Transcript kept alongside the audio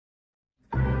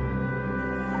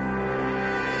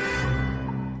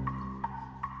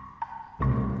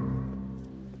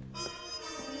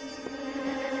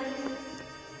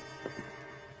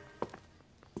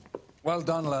Well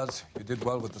done, lads. You did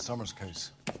well with the Summers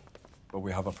case. But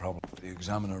we have a problem. The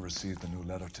examiner received a new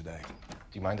letter today. Do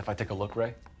you mind if I take a look,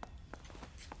 Ray?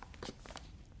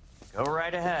 Go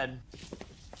right ahead.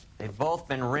 They've both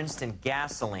been rinsed in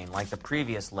gasoline like the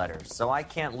previous letters, so I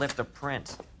can't lift a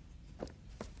print.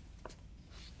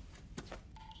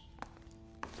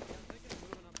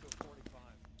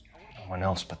 No one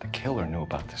else but the killer knew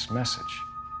about this message.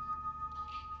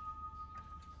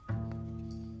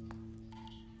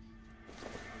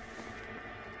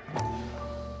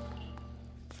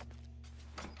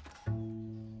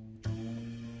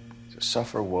 To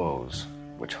suffer woes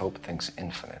which hope thinks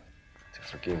infinite, to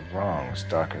forgive wrongs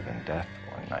darker than death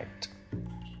or night.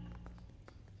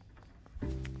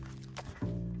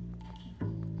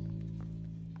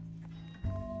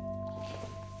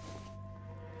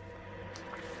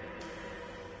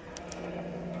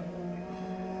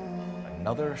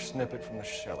 Another snippet from the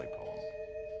Shelley poem.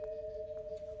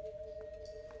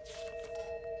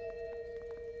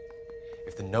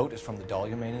 If the note is from the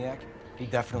Dahlia maniac, he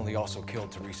definitely also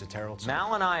killed Teresa Terrell.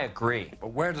 Mal and I agree.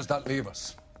 But where does that leave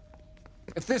us?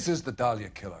 If this is the Dahlia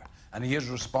killer, and he is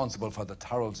responsible for the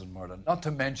Tarrelson murder, not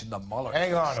to mention the Muller Hang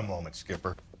case. on a moment,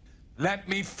 Skipper. Let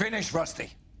me finish,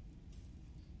 Rusty.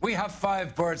 We have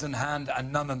 5 birds in hand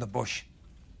and none in the bush.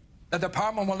 The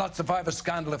department will not survive a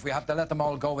scandal if we have to let them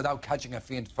all go without catching a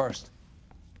fiend first.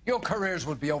 Your careers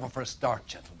will be over for a start,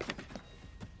 gentlemen.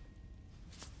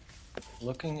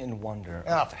 Looking in wonder.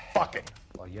 Ah, fuck it.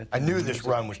 I knew this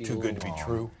run was too good to be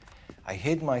true. I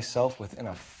hid myself within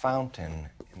a fountain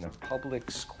in the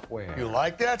public square. You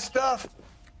like that stuff?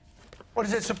 What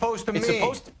is it supposed to mean? It's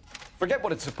supposed to... Forget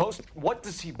what it's supposed to... What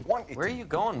does he want it Where are to... you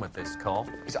going with this, Cole?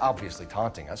 He's obviously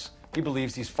taunting us. He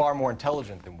believes he's far more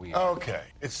intelligent than we are. Okay,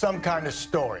 it's some kind of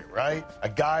story, right? A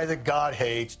guy that God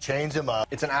hates, chains him up.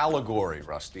 It's an allegory,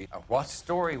 Rusty. A what?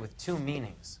 Story with 2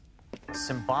 meanings. A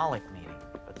symbolic meaning.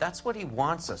 But that's what he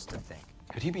wants us to think.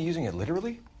 Could he be using it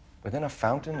literally? Within a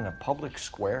fountain in a public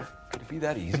square? Could it be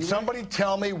that easy? Can somebody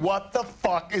tell me what the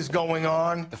fuck is going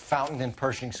on? The fountain in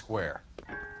Pershing Square.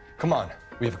 Come on,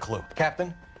 we have a clue.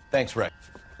 Captain, thanks, Ray.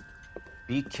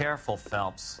 Be careful,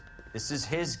 Phelps. This is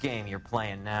his game you're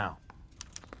playing now.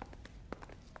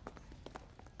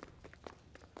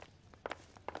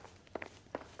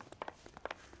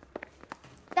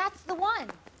 That's the one.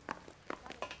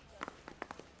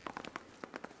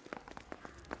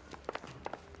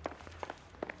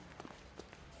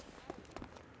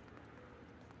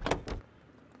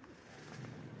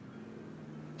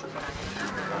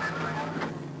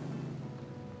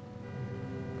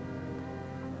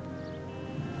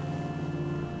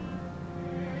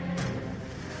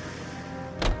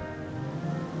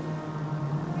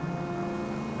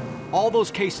 All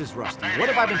those cases, Rusty. What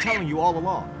have I been telling you all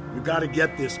along? You gotta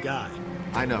get this guy.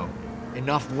 I know.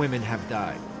 Enough women have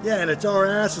died. Yeah, and it's our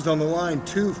asses on the line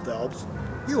too, Phelps.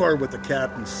 You heard what the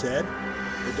captain said.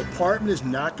 The department is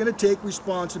not gonna take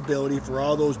responsibility for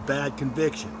all those bad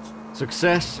convictions.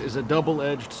 Success is a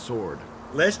double-edged sword.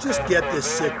 Let's just get this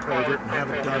sick pervert and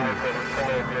have it done with.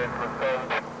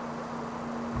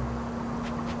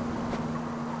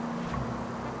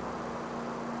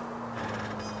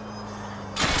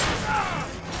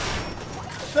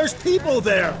 There's people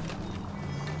there!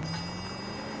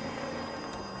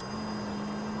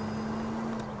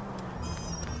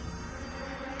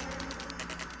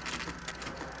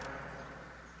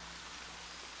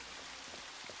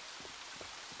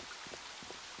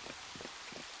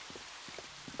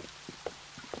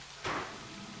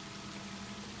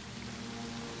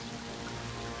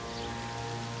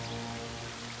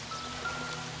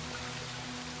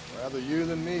 Rather you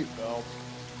than me, Phelps.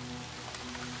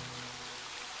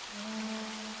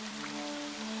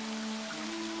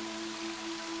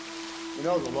 You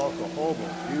know the local hobos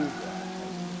use that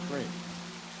as a drink.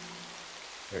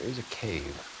 There is a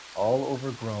cave, all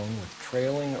overgrown with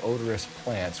trailing, odorous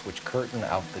plants which curtain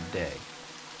out the day.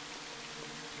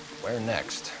 Where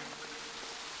next?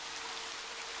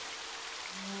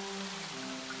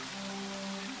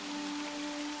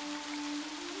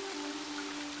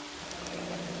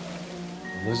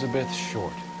 Elizabeth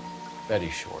Short, Betty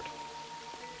Short,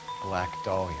 Black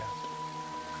Dahlia.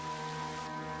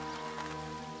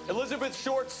 Elizabeth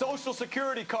Short's Social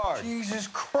Security card. Jesus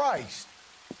Christ.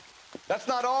 That's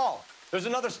not all. There's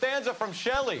another stanza from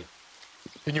Shelley.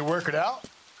 Can you work it out?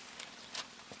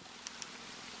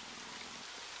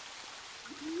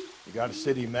 You got a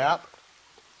city map?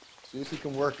 See if you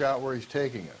can work out where he's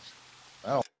taking us. I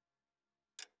don't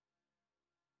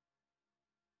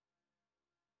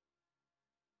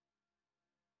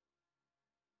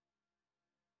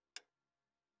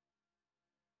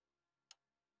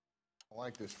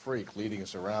like this freak leading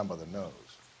us around by the nose.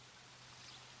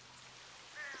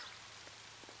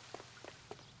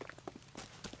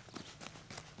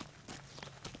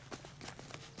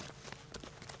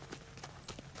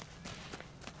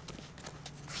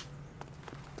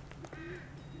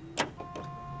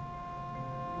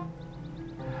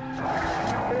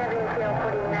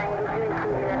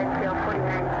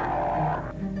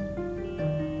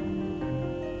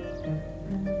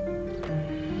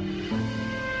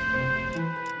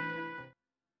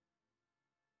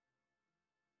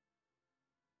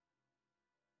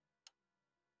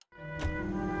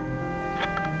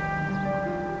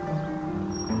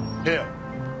 Him.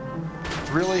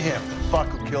 It's really him, the fuck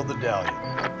who killed the Dahlia.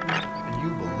 Can you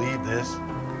believe this?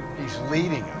 He's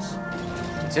leading us.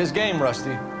 It's his game,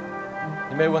 Rusty.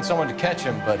 He may want someone to catch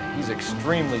him, but he's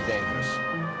extremely dangerous.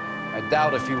 I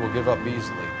doubt if he will give up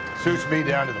easily. Suits me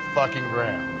down to the fucking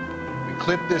ground. We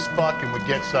clip this fuck and we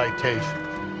get citations.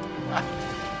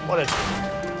 What a...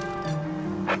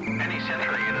 Any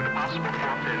Century unit, a possible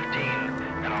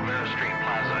 415 at Alvera Street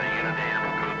Plaza, unit AM,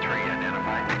 code 3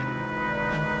 identified.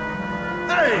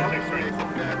 Hey!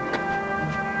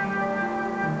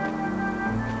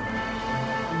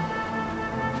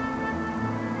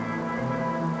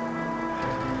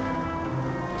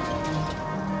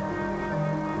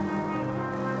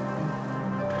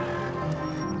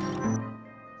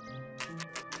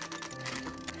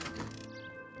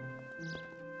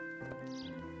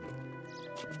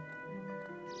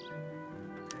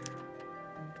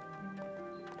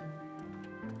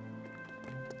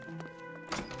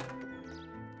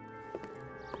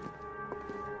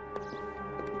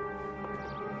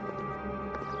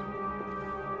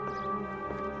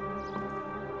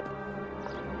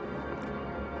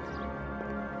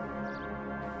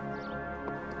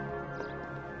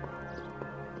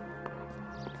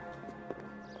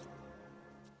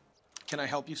 Can I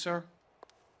help you, sir?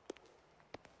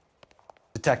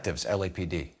 Detectives,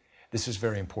 LAPD. This is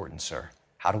very important, sir.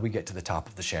 How do we get to the top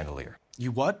of the chandelier?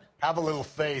 You what? Have a little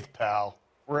faith, pal.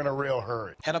 We're in a real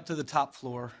hurry. Head up to the top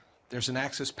floor. There's an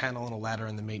access panel and a ladder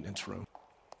in the maintenance room.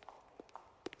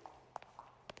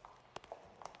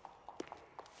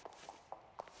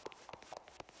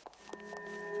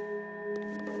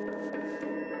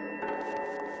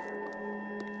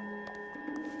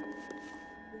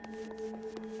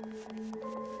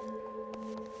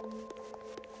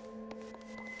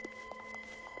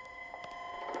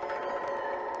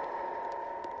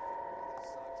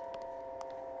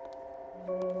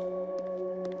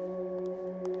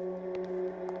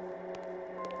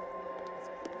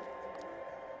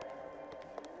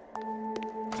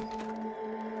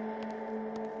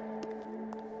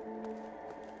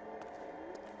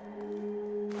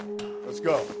 Let's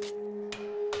go.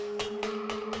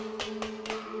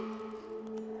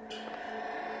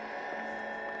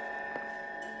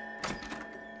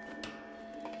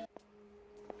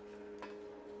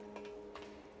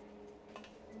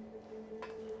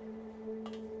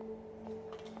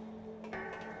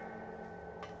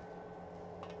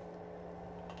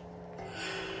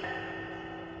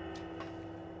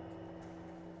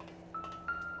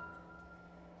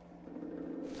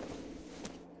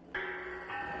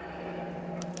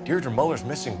 Deirdre Muller's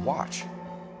missing watch.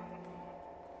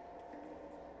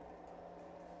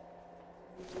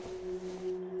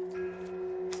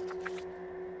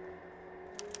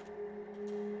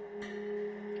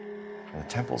 From the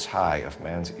temples high of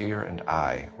man's ear and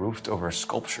eye, roofed over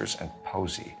sculptures and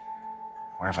poesy.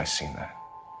 Where have I seen that?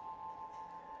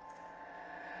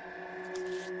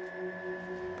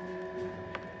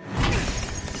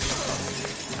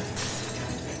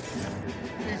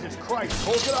 Jesus Christ,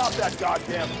 hold it off that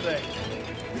goddamn thing.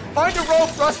 Find a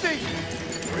rope, Rusty!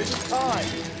 There isn't time.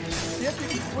 See if you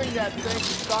can swing that thing from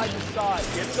side to side.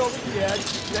 Get it over the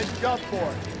edge, then jump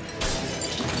for it.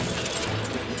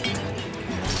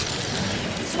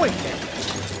 Swing him!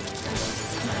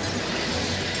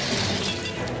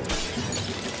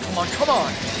 Come on, come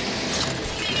on!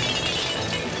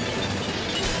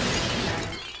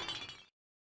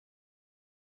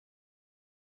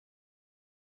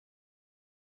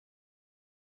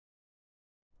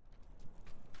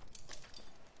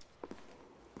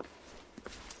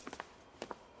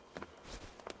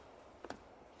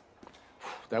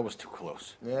 That was too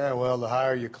close. Yeah, well, the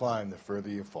higher you climb, the further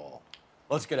you fall.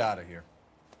 Let's get out of here.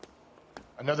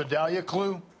 Another Dahlia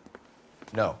clue?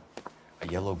 No, a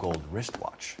yellow gold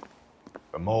wristwatch.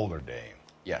 The Molder dame.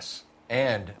 Yes,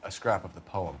 and a scrap of the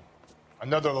poem.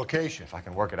 Another location. If I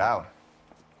can work it out.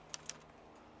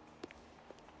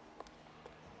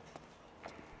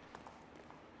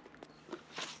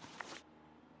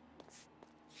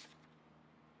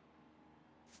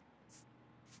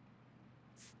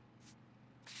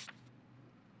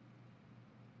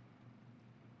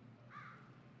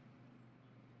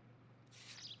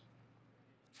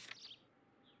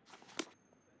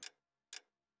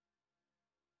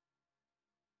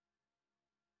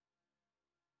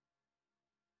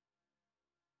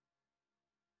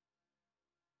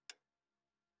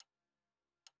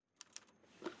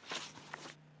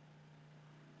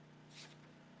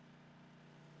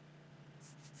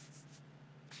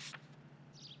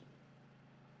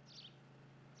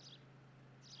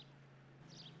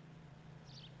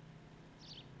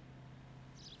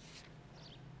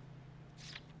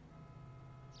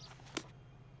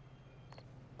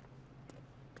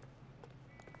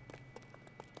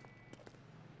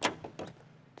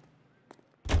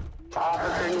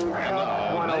 And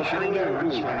now, national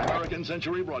news from American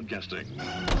Century Broadcasting.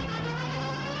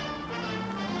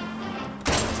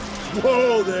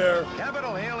 Whoa there!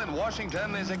 Capitol Hill in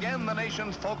Washington is again the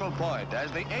nation's focal point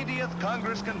as the 80th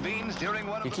Congress convenes during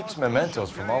one of He the keeps most mementos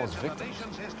crucial from all his periods of the victims.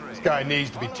 nation's history. This guy needs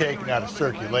to be taken out of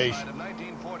circulation.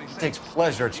 He takes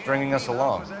pleasure at stringing us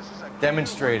along,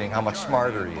 demonstrating how much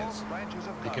smarter he is.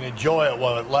 You can enjoy it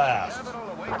while it lasts.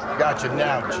 Got you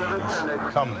now,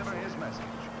 genius. Coming for you.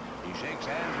 He shakes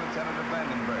hands with Senator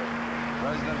Vandenberg,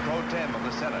 President Pro Tem of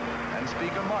the Senate, and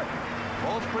Speaker Martin,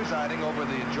 both presiding over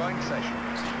the joint session.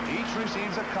 Each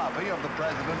receives a copy of the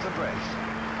President's address.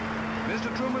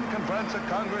 Mr. Truman confronts a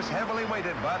Congress heavily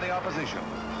weighted by the opposition.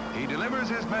 He delivers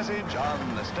his message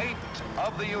on the State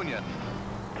of the Union.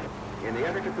 In the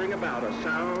effort to bring about a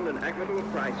sound and equitable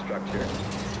price structure,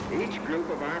 each group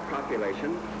of our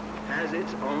population has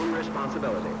its own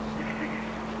responsibilities.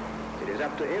 It is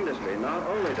up to industry not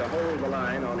only to hold the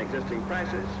line on existing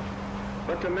prices,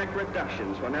 but to make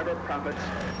reductions whenever profits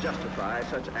justify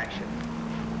such action.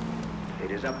 It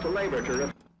is up to labor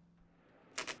to...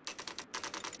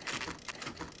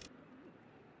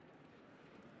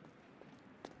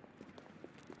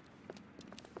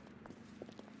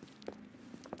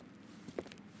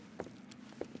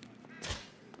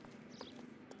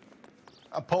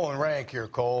 I'm pulling rank here,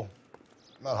 Cole.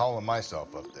 I'm not hauling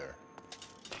myself up there.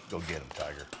 Go get him,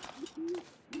 Tiger.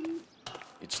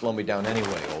 You'd slow me down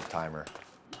anyway, old-timer.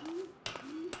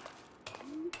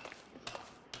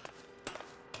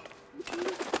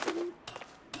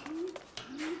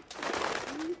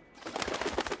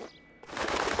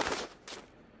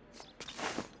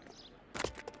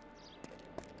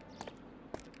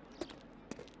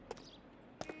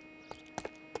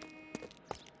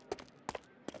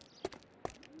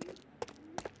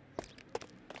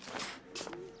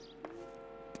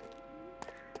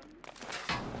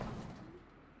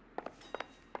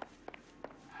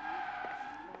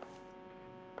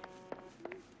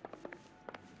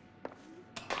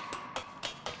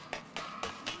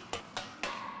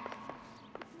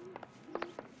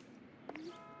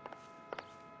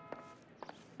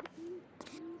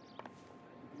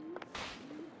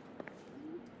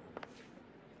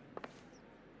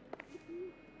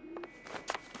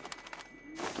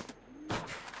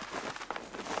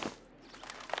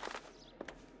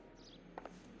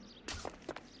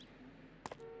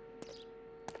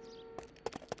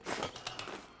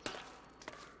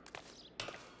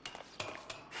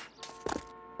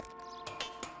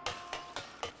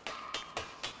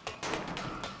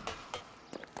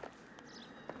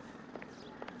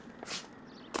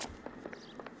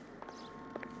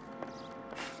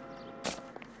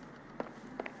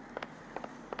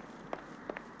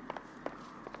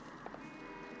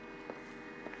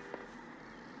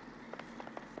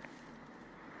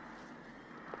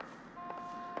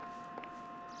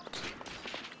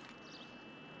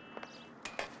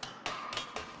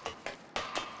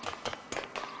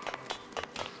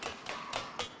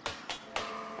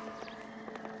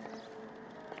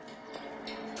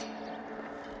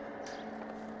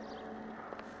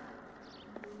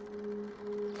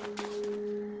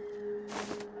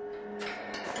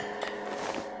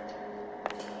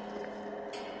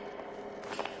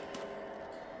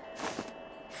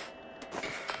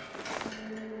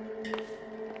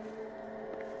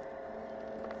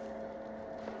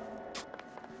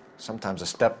 Sometimes a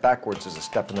step backwards is a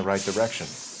step in the right direction.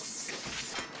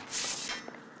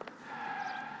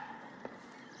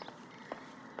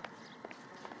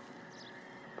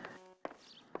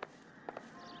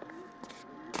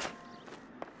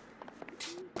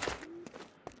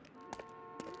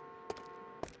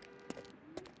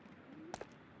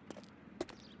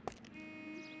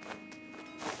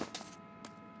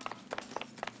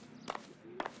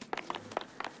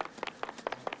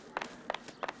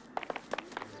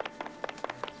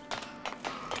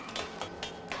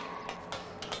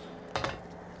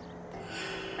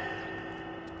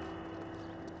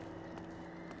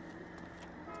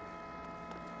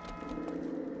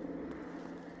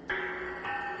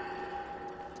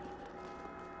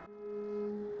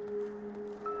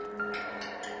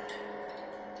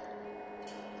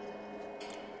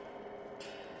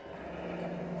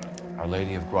 Our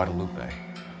Lady of Guadalupe,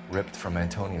 ripped from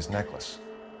Antonia's necklace.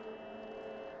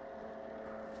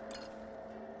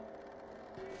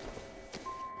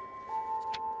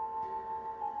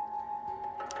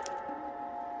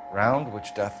 Round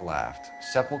which death laughed,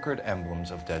 sepulchred emblems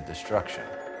of dead destruction,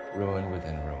 ruin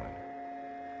within ruin.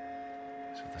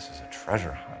 So this is a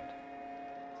treasure hunt.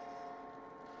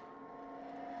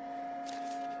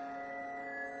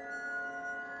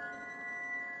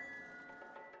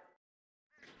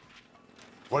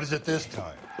 What is it this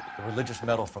time? The religious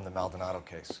medal from the Maldonado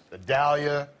case. The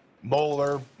Dahlia,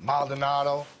 Moeller,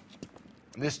 Maldonado.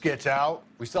 And this gets out?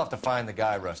 We still have to find the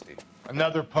guy, Rusty.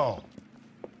 Another poem.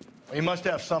 Well, you must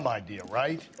have some idea,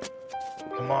 right?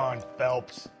 Come on,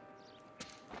 Phelps.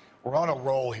 We're on a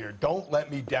roll here. Don't let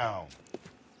me down.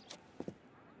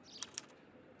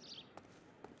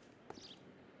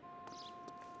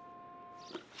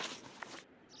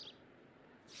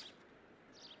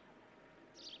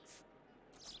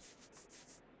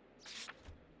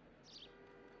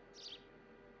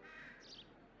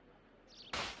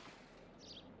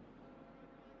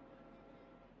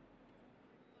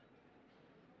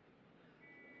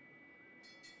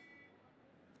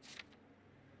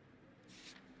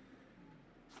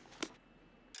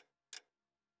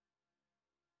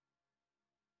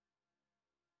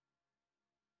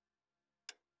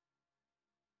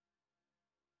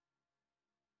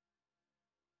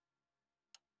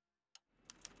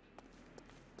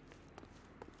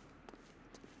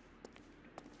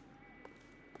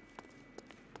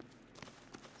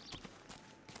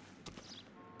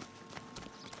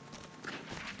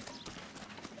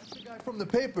 From the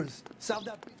papers. Solved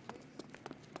that big case.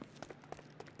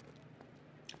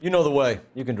 You know the way.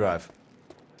 You can drive.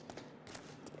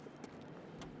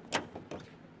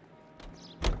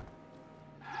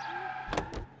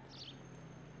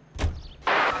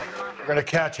 We're gonna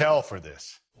catch hell for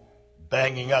this.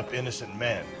 Banging up innocent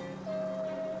men.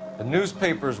 The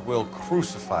newspapers will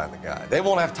crucify the guy. They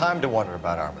won't have time to wonder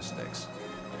about our mistakes.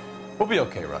 We'll be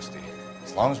okay, Rusty,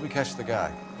 as long as we catch the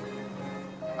guy.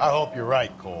 I hope you're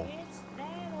right, Cole.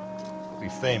 We'll be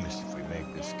famous if we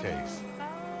make this case.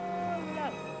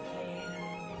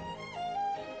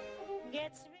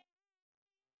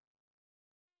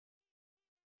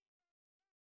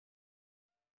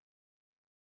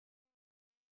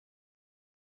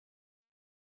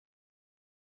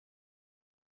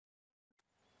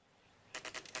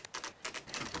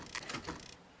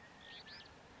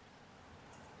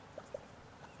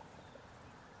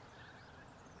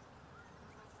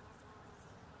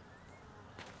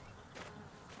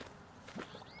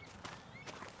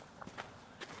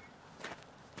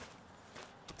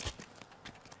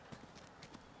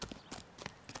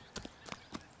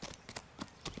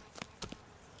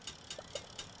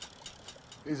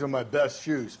 These are my best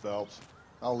shoes, Phelps.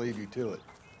 I'll leave you to it.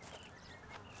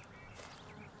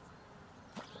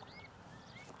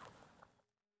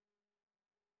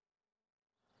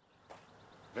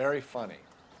 Very funny.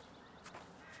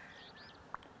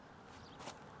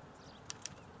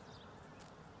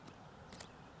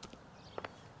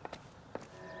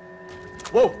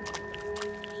 Whoa!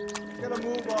 Gotta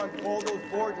move on, Cole. Those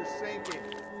boards are sinking.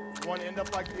 You want to end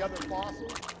up like the other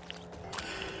fossils?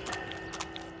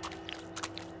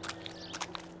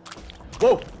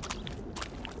 Whoa!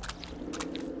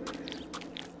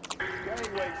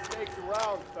 Gangway snakes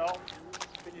around, Phelps.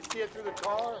 Can you see it through the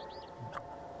car?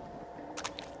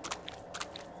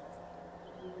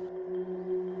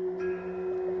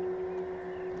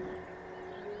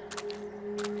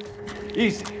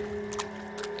 Easy.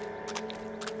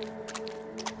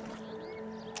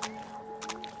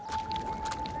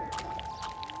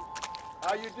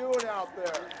 How you doing out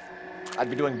there?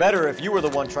 I'd be doing better if you were the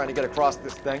one trying to get across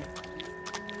this thing.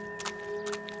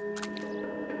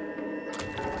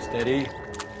 Steady.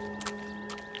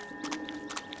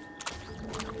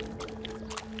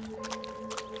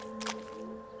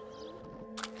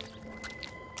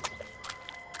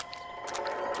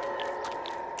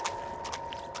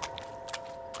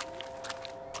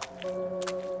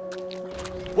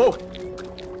 Whoa!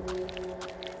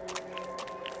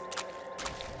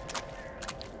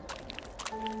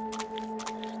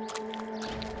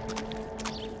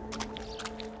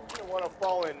 You don't want to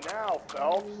fall in now,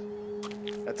 Phelps.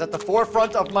 That's at the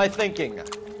forefront of my thinking.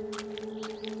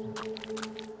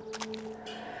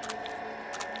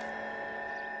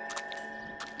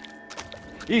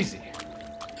 Easy.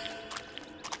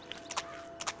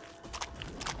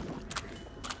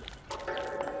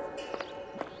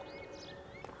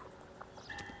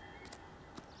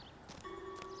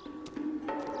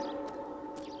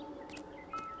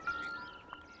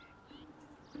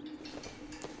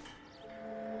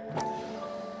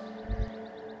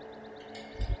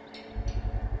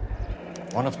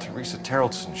 One of Teresa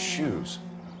Terreltson's shoes.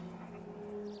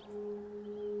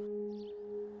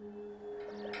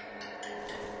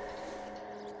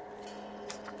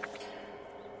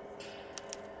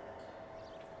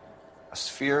 A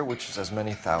sphere which is as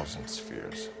many thousand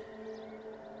spheres.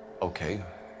 Okay,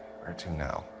 where to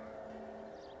now?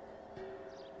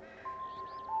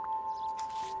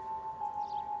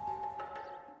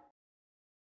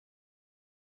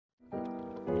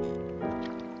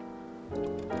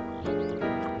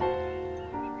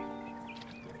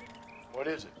 What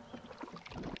is it?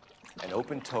 An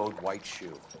open-toed white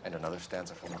shoe, and another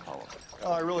stanza from the poem.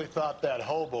 Oh, I really thought that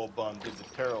hobo bum did the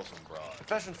Terrelson broad.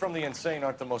 Confessions from the insane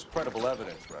aren't the most credible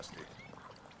evidence, Rusty.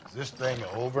 Is this thing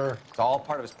over? It's all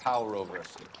part of his power over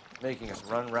us, making us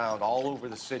run around all over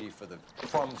the city for the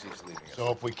crumbs he's leaving us.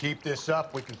 So if we keep this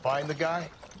up, we can find the guy?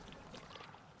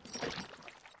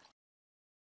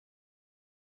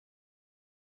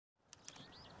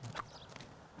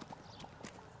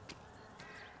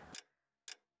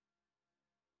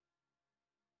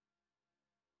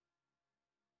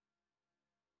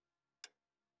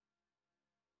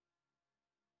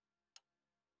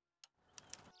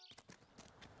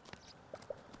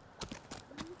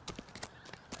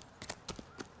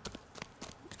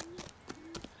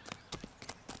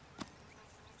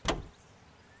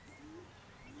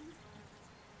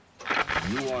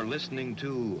 You are listening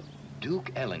to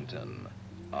Duke Ellington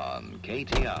on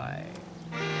KTI.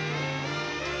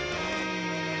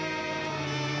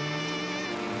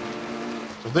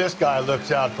 So this guy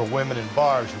looks out for women in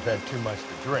bars who've had too much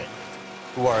to drink.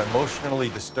 Who are emotionally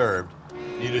disturbed.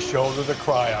 Need a shoulder to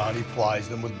cry on, he plies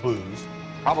them with booze.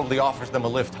 Probably offers them a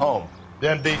lift home.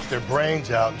 Then beats their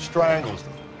brains out and strangles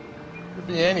them. Could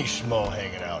be any schmo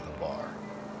hanging out in a bar.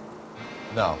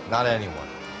 No, not anyone.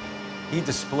 He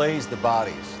displays the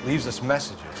bodies, leaves us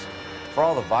messages. For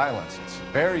all the violence, it's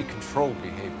very controlled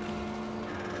behavior.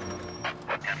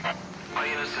 All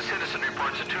units, the citizen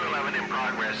reports a 211 in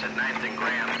progress at 9th and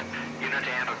Grand. Unit to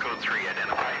handle code 3,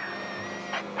 identify.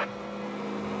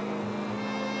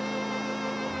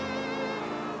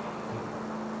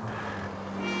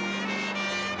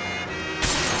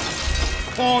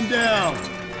 Calm down.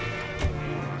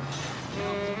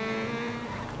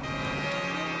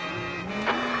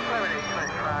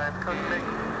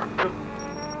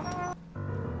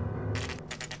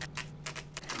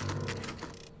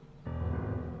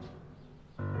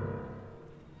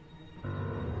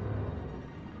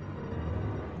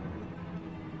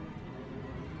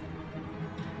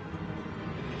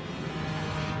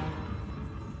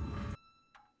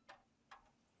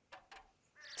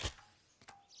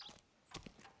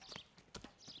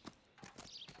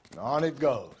 And on it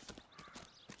goes.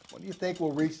 When do you think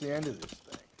we'll reach the end of this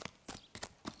thing?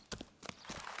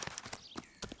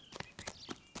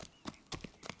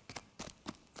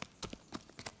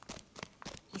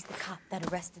 He's the cop that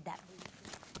arrested that.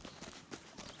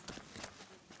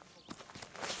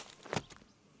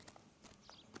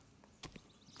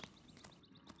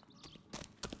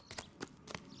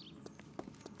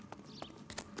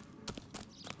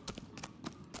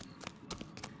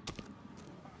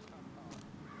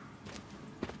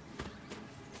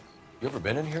 You ever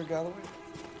been in here, Galloway?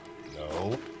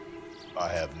 No. I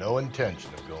have no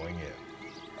intention of going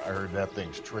in. I heard that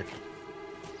thing's tricky.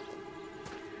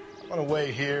 I'm gonna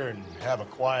wait here and have a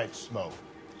quiet smoke.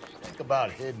 Think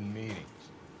about hidden meetings.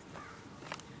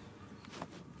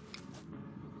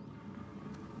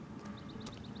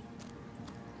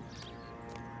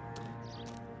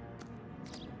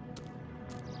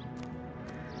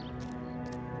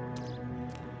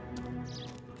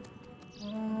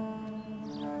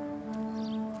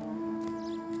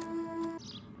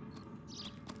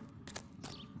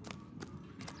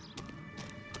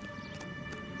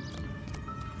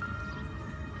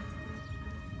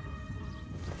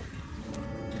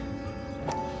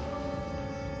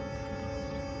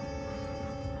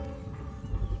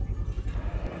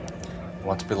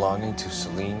 Once belonging to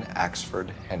Celine Axford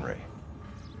Henry.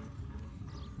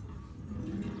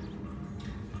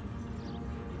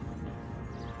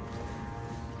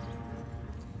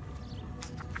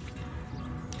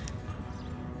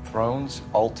 Thrones,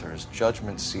 altars,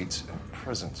 judgment seats, and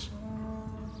prisons.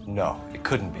 No, it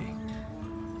couldn't be.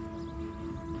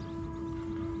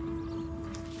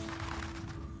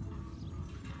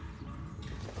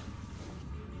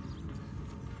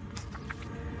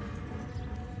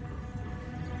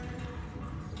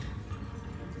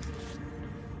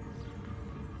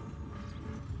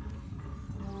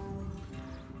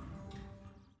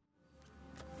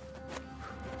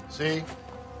 See?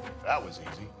 That was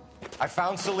easy. I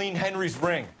found Celine Henry's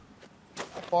ring.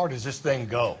 How far does this thing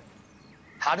go?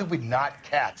 How did we not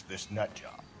catch this nut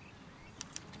job?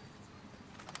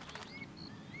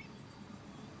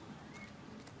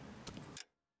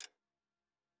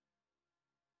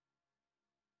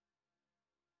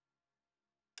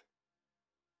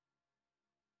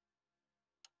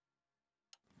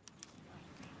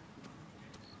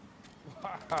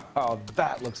 Wow,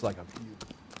 that looks like a beauty.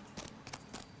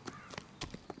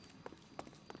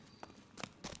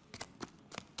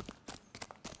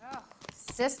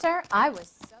 Sister, I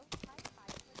was so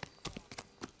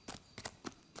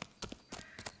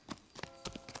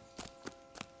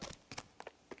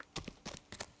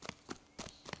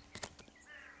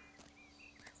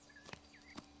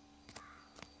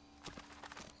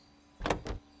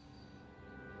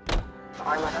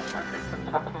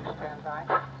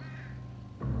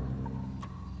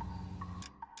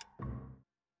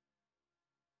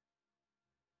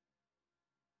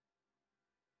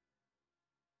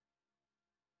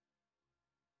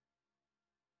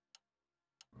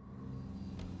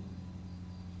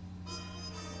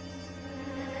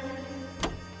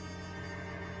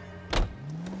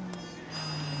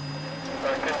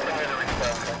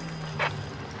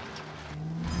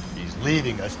He's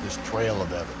leaving us this trail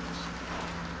of evidence.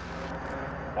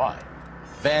 Why?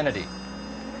 Vanity.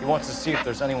 He wants to see if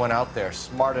there's anyone out there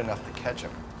smart enough to catch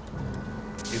him.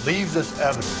 He leaves us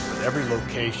evidence that every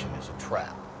location is a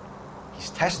trap. He's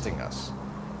testing us,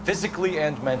 physically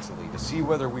and mentally, to see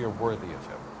whether we are worthy of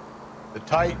him. The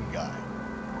Titan guy.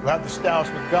 You have the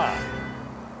Stausman guy.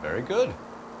 Very good.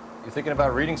 You thinking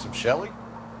about reading some Shelley?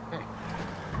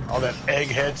 All that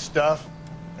egghead stuff?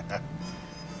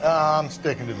 I'm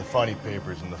sticking to the funny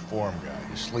papers and the form guy.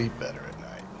 You sleep better at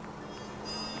night.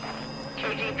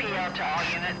 KGPL to all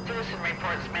units. Citizen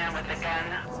reports man with a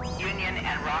gun. Union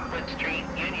and Rockwood Street.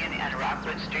 Union and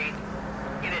Rockwood Street.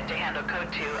 Unit to handle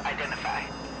code 2. Identify.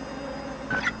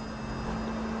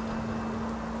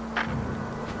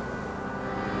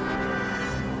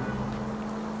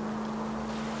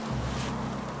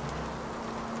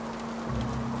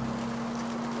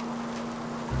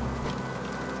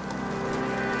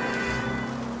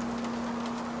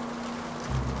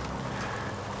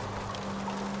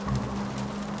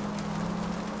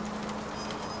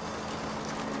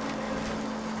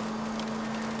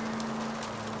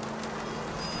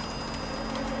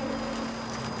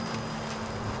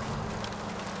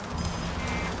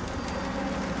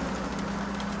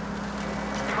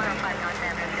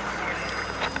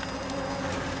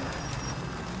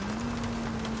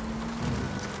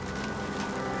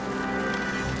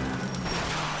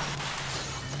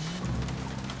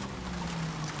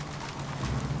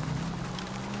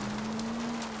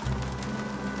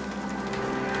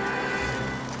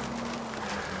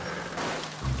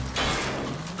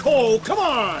 Cole, come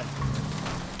on!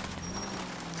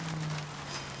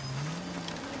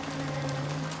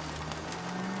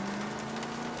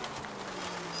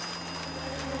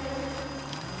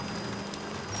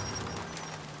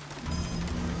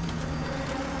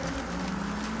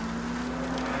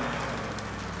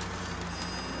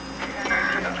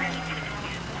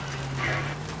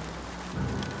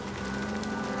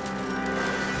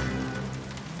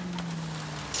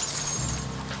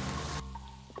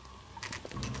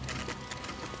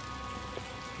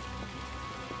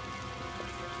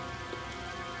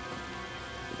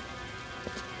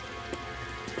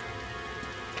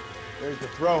 There's the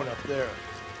throne up there.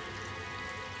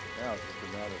 Now it's just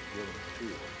a matter of getting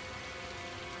to it.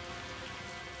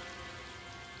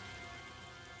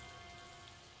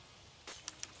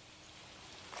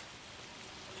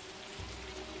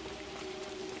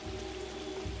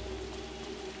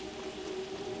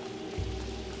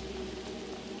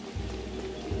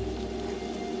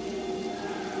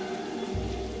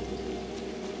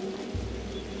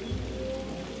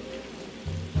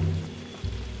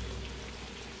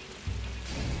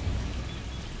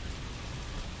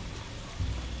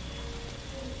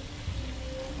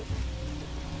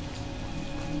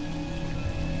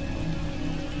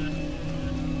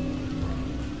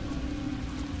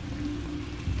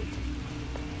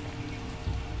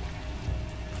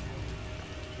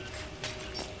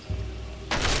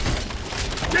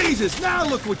 Jesus, now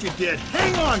look what you did.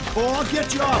 Hang on, Cole. I'll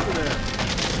get you off of there.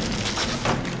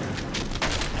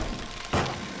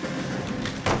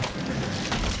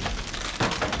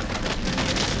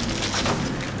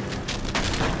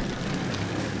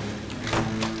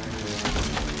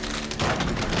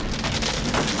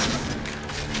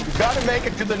 You gotta make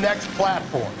it to the next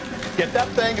platform. Get that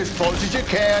thing as close as you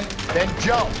can, then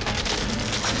jump.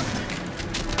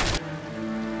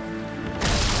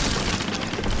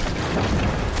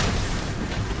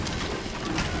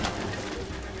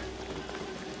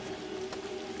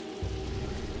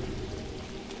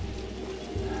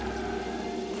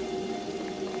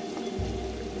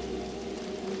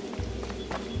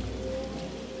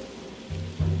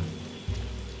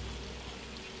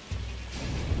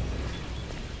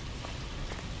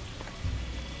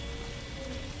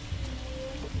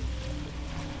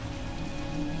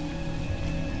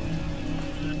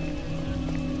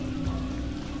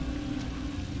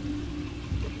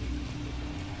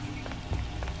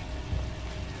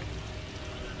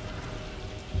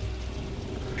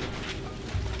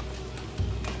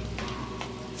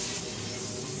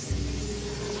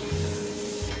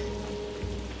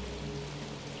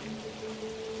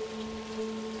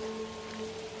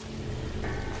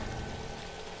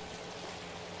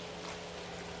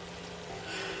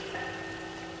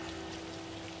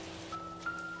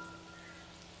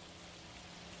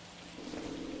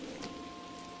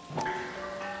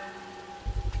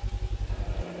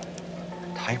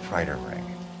 typewriter ring.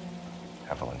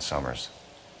 Evelyn Summers.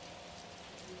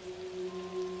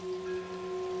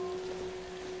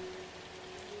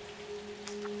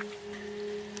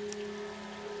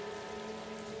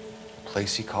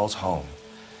 Place he calls home.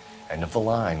 End of the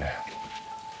line.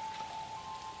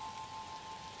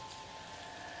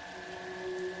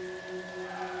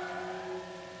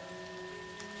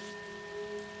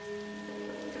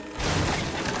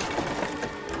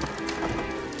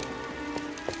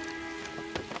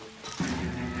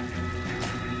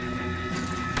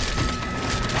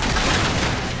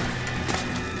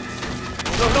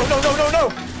 No!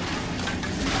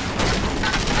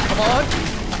 Come on!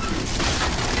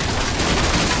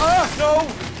 Ah, no!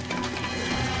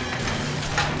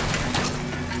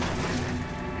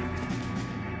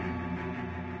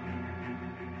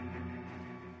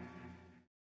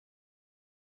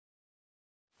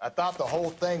 I thought the whole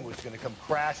thing was gonna come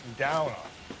crashing down on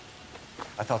you.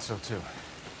 I thought so too.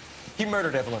 He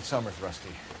murdered Evelyn Summers, Rusty.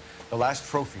 The last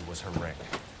trophy was her ring.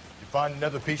 You find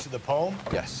another piece of the poem?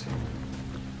 Yes.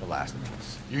 The last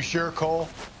piece. You sure, Cole?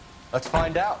 Let's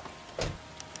find out.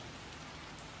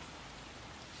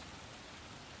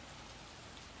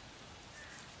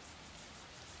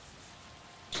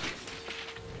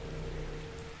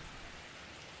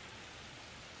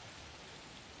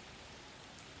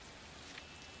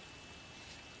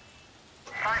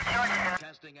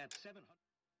 Casting at 700.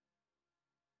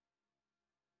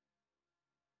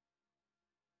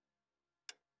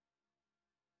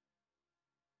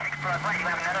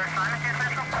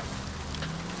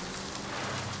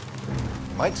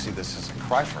 You might see this as a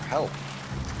cry for help.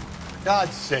 For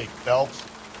God's sake, Phelps.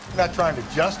 I'm not trying to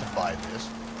justify this.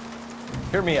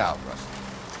 Hear me out, Rusty.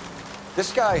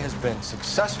 This guy has been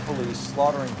successfully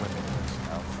slaughtering women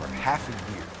now for half a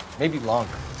year, maybe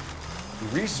longer. He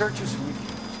researches who he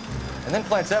kills, and then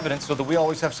plants evidence so that we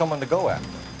always have someone to go after.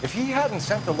 If he hadn't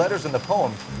sent the letters in the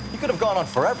poem, he could have gone on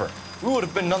forever. We would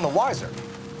have been none the wiser.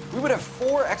 We would have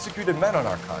 4 executed men on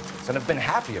our conscience and have been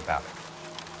happy about it.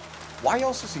 Why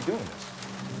else is he doing this?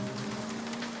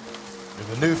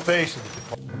 You're the new face of the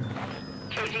department.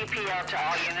 KGPL to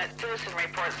all units. Citizen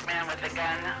reports man with a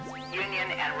gun.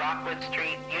 Union and Rockwood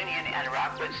Street. Union and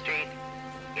Rockwood Street.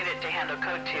 Unit to handle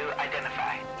code 2.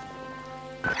 Identify.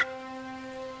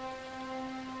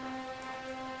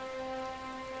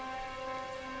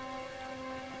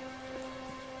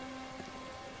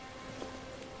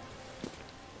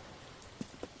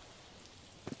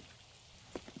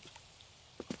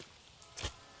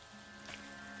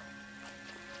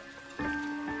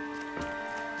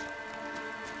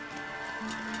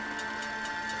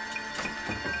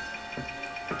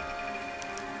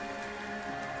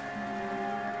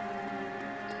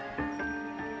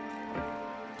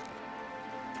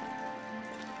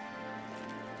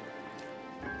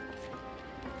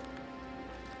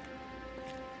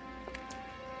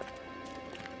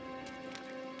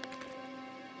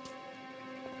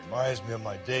 Reminds me of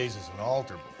my days as an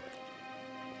altar boy.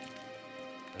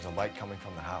 There's a light coming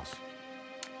from the house.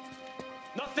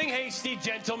 Nothing hasty,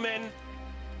 gentlemen.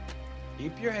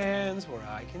 Keep your hands where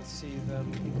I can see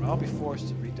them, or I'll be forced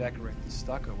to redecorate the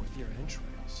stucco with your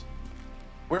entrails.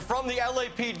 We're from the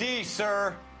LAPD,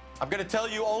 sir. I'm gonna tell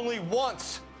you only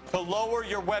once to lower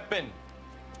your weapon.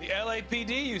 The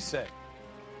LAPD, you say?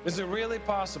 Is it really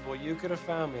possible you could have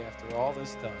found me after all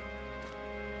this time?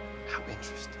 How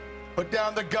interesting. Put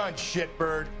down the gun,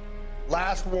 shitbird.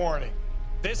 Last warning.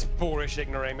 This boorish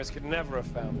ignoramus could never have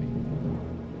found me.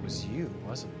 It was you,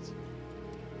 wasn't it?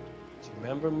 Do you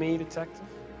remember me, detective?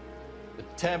 The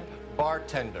temp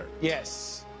bartender.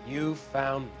 Yes, you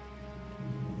found me.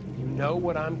 You know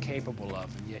what I'm capable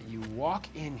of, and yet you walk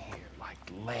in here like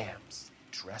lambs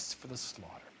dressed for the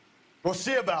slaughter. We'll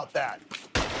see about that.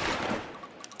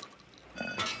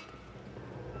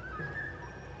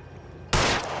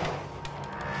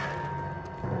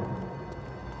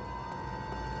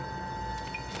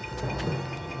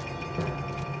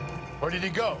 Where did he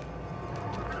go?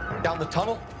 Down the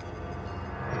tunnel?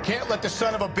 You can't let the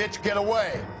son of a bitch get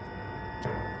away.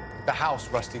 The house,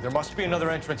 Rusty. There must be another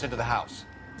entrance into the house.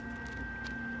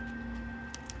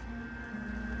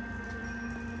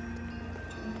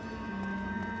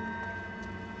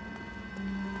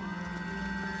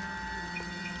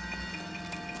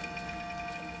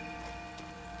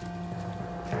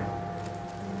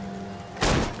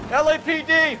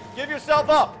 LAPD, give yourself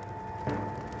up.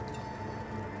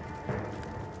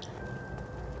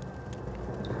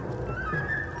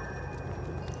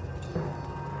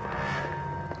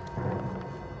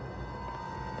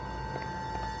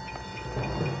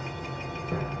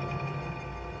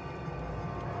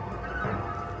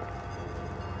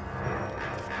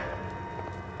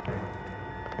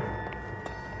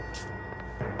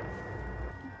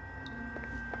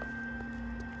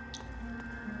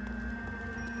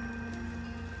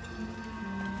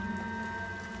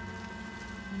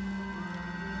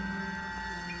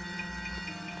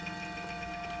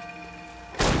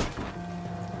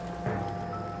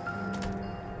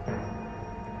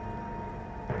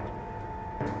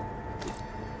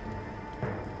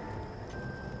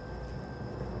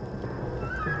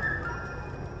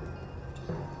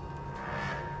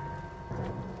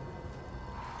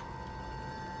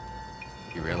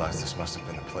 this must have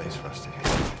been the place, Rusty.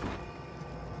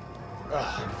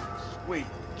 Ah, sweet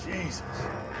Jesus.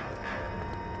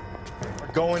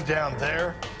 We're going down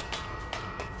there?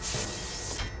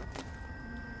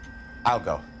 I'll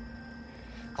go.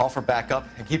 Call for backup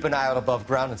and keep an eye out above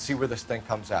ground and see where this thing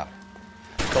comes out.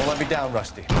 Don't let me down,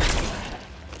 Rusty.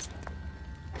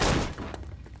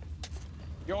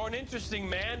 You're an interesting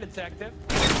man, Detective.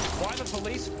 Why the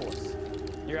police force?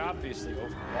 You're obviously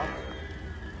overwhelmed.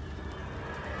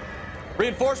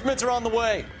 Reinforcements are on the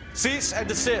way. Cease and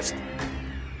desist.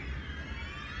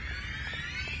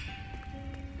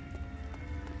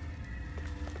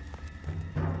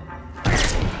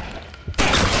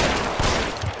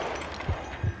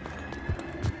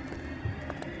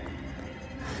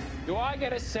 Do I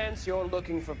get a sense you're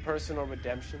looking for personal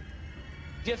redemption?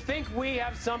 Do you think we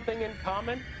have something in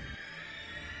common?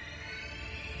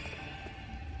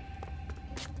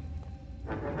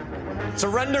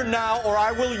 Surrender now, or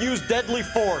I will use deadly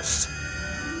force.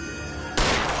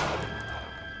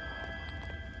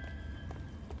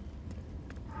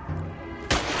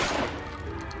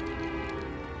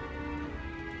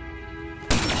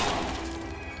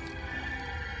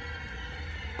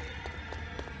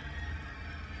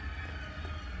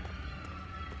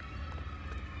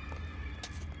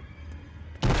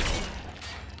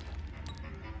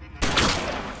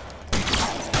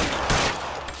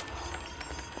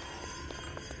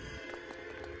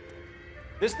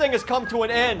 This thing has come to an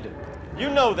end.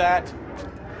 You know that. Are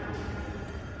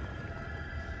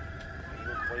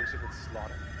you acquainted with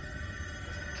slaughter?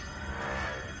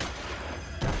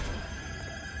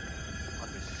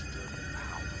 Understood the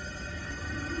power.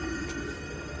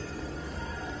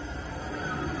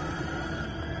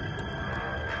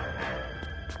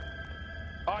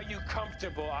 Are you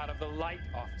comfortable out of the light,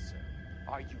 officer?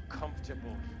 Are you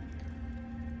comfortable?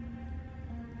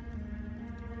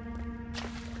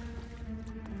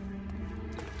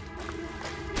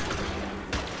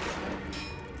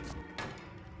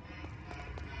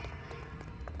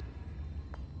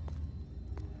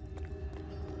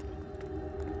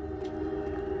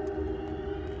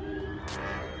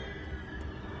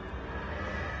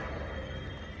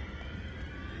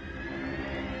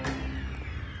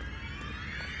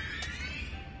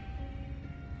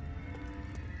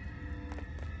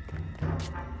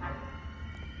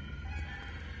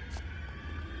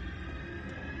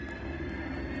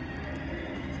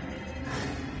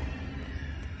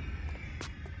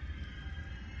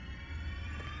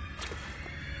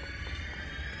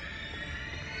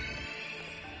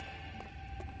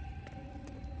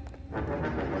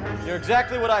 You're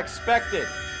exactly what I expected.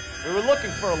 We were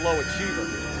looking for a low achiever.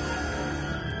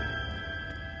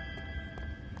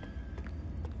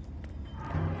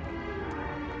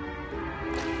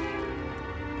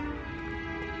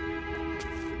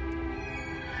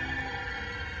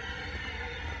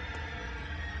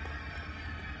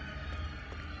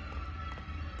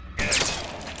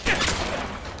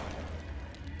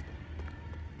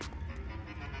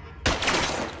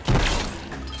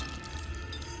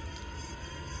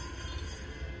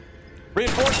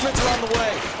 Reinforcements are on the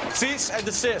way. Cease and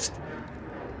desist.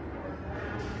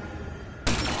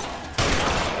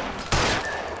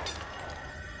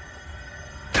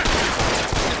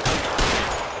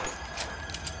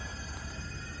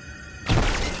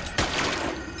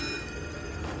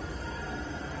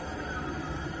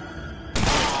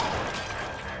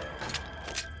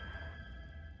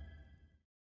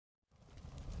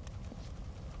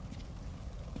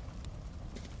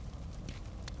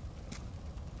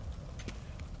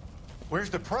 Where's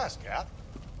the press, Cap?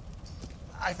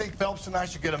 I think Phelps and I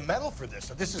should get a medal for this.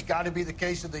 This has got to be the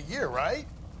case of the year, right?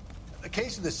 The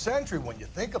case of the century when you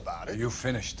think about it. Are you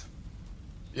finished?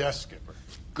 Yes, Skipper.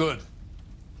 Good.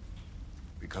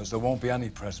 Because there won't be any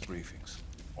press briefings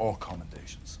or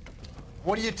commendations.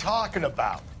 What are you talking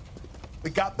about? We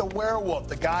got the werewolf,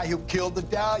 the guy who killed the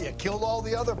Dahlia, killed all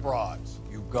the other broads.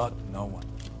 You got no one.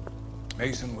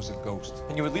 Mason was a ghost.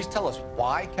 Can you at least tell us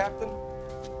why, Captain?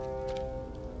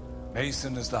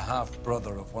 Mason is the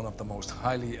half-brother of one of the most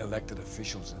highly elected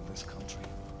officials in this country.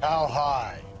 How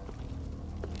high?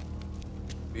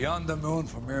 Beyond the moon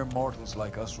for mere mortals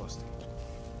like us, Rusty.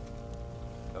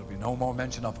 There'll be no more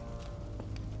mention of him.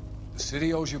 The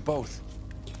city owes you both,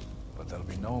 but there'll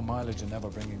be no mileage in ever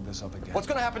bringing this up again. What's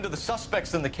going to happen to the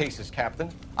suspects in the cases,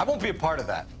 Captain? I won't be a part of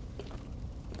that.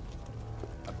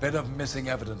 A bit of missing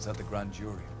evidence at the grand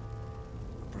jury.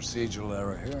 A procedural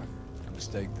error here, a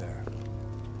mistake there.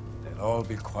 They'll all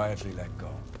be quietly let go.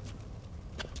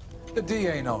 The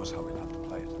DA knows how we'll have to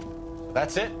play it.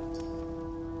 That's it?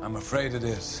 I'm afraid it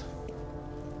is.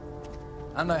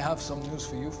 And I have some news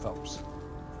for you, Phelps.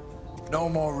 No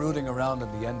more rooting around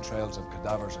in the entrails of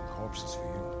cadavers and corpses for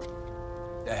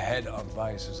you. The head of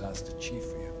Vice has asked the chief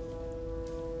for you.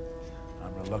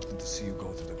 I'm reluctant to see you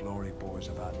go to the glory boys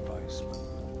of Vice,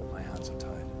 but my hands are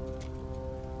tied.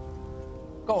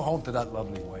 Go home to that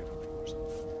lovely wife of yours.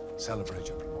 Celebrate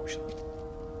your promotion.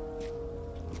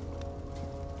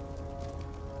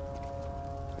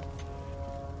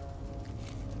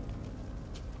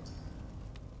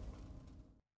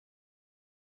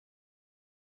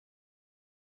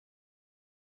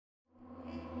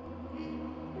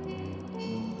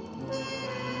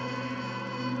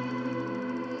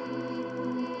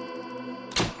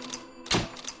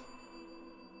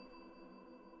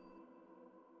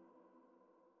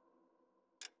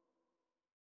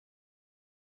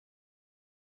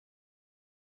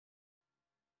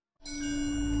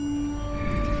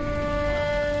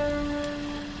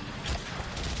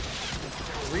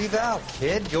 Breathe out,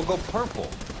 kid. You'll go purple.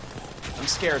 I'm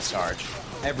scared, Sarge.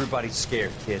 Everybody's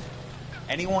scared, kid.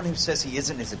 Anyone who says he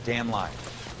isn't is a damn liar.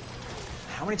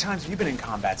 How many times have you been in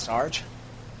combat, Sarge?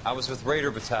 I was with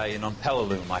Raider Battalion on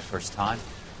Peleliu my first time.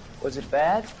 Was it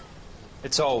bad?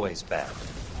 It's always bad.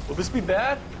 Will this be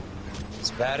bad?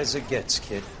 As bad as it gets,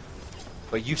 kid.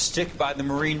 But you stick by the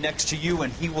Marine next to you,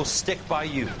 and he will stick by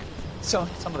you. So,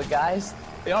 some of the guys,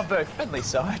 they aren't very friendly,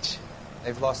 Sarge.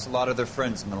 They've lost a lot of their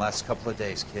friends in the last couple of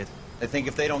days, kid. They think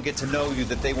if they don't get to know you,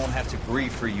 that they won't have to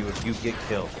grieve for you if you get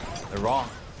killed. They're wrong.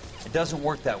 It doesn't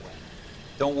work that way.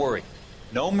 Don't worry.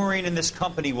 No Marine in this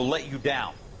company will let you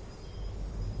down.